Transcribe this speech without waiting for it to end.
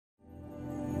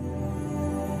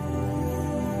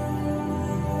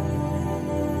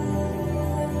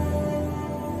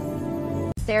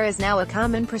There is now a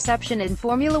common perception in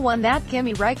Formula One that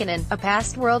Kimi Raikkonen, a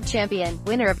past world champion,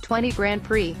 winner of 20 Grand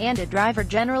Prix, and a driver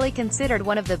generally considered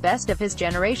one of the best of his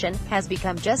generation, has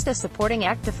become just a supporting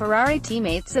act to Ferrari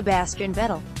teammate Sebastian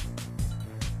Vettel.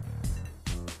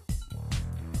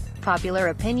 Popular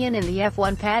opinion in the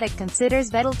F1 paddock considers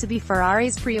Vettel to be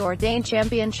Ferrari's preordained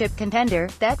championship contender,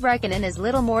 that Raikkonen is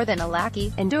little more than a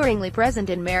lackey, enduringly present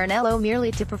in Maranello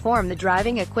merely to perform the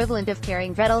driving equivalent of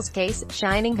carrying Vettel's case,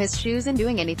 shining his shoes and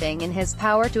doing anything in his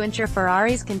power to ensure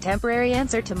Ferrari's contemporary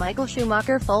answer to Michael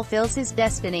Schumacher fulfills his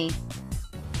destiny.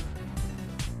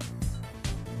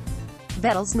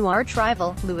 Vettel's arch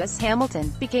rival, Lewis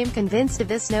Hamilton, became convinced of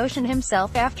this notion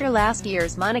himself after last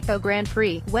year's Monaco Grand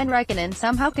Prix, when Raikkonen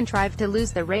somehow contrived to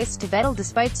lose the race to Vettel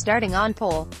despite starting on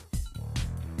pole.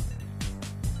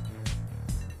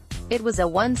 It was a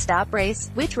one-stop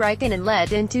race, which Raikkonen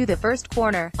led into the first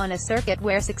corner, on a circuit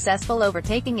where successful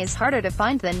overtaking is harder to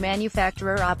find than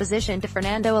manufacturer opposition to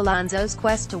Fernando Alonso's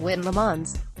quest to win Le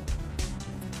Mans.